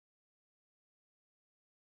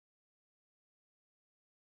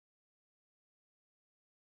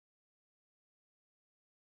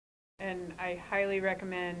And I highly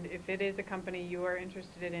recommend, if it is a company you are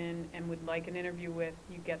interested in and would like an interview with,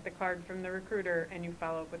 you get the card from the recruiter and you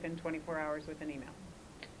follow up within 24 hours with an email.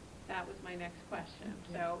 That was my next question.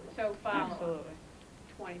 So follow Absolutely.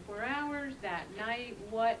 24 hours that night.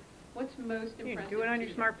 What's most impressive? You can do it on your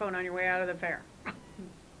smartphone on your way out of the fair. And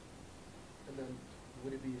then,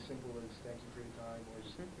 would it be as simple as thank you for your time, or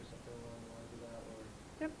just or something along the lines of that, or?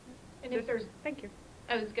 Yep. And if there's, thank you.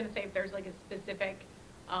 I was going to say, if there's like a specific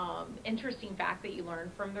interesting fact that you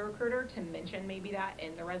learned from the recruiter, to mention maybe that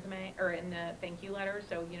in the resume or in the thank you letter.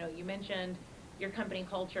 So, you know, you mentioned your company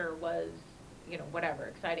culture was, you know, whatever,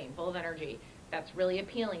 exciting, full of energy. That's really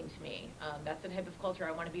appealing to me. That's the type of culture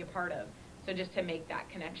I want to be a part of. So just to make that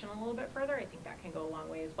connection a little bit further, I think that can go a long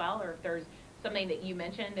way as well. Or if there's something that you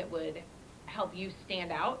mentioned that would help you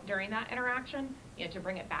stand out during that interaction, you know, to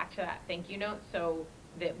bring it back to that thank you note so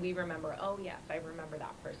that we remember, oh yes, I remember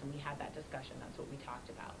that person, we had that discussion, that's what we talked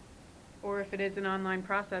about. Or if it is an online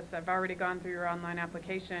process, I've already gone through your online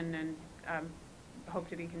application and hope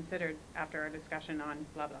to be considered after our discussion on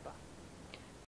blah, blah, blah.